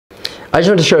I just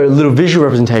want to show a little visual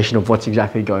representation of what's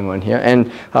exactly going on here.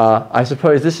 And I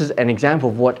suppose this is an example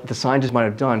of what the scientist might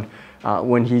have done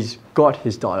when he's got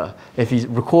his data. If he's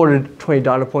recorded 20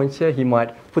 data points here, he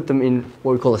might put them in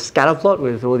what we call a scatter plot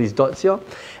with all these dots here.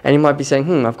 And he might be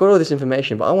saying, I've got all this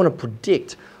information, but I want to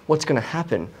predict what's going to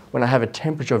happen when I have a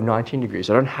temperature of 19 degrees.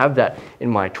 I don't have that in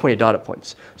my 20 data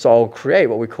points. So I'll create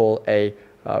what we call a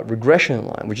regression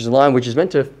line, which is a line which is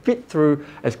meant to fit through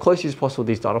as closely as possible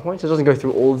these data points. It doesn't go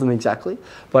through all of them exactly,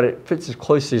 but it fits as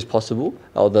closely as possible,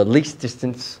 or the least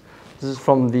distance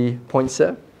from the points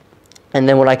there. And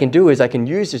then what I can do is I can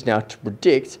use this now to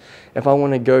predict if I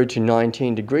want to go to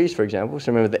 19 degrees, for example.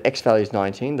 So remember the x value is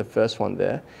 19, the first one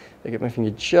there. I get my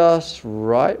finger just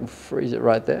right, freeze it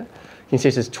right there. You can see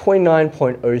it says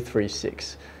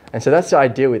 29.036. And so that's the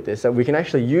idea with this, that we can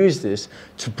actually use this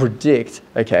to predict,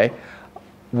 okay,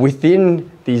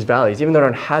 within these values, even though I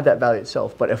don't have that value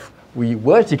itself, but if we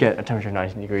were to get a temperature of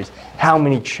 19 degrees, how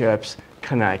many chirps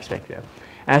can I expect there?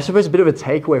 And I suppose a bit of a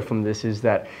takeaway from this is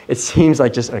that it seems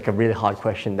like just like a really hard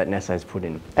question that NASA has put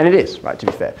in. And it is, right, to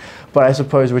be fair. But I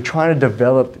suppose we're trying to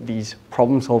develop these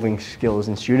problem-solving skills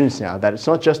in students now, that it's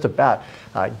not just about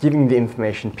giving the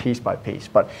information piece by piece,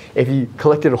 but if you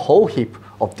collected a whole heap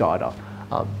of data,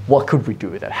 what could we do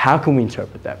with that? How can we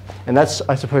interpret that? And that's,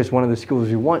 I suppose, one of the skills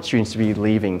we want students to be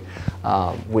leaving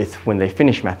with when they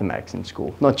finish mathematics in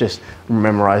school. Not just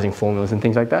memorizing formulas and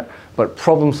things like that, but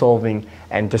problem solving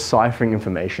and deciphering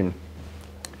information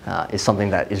is something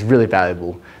that is really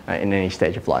valuable in any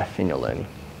stage of life in your learning.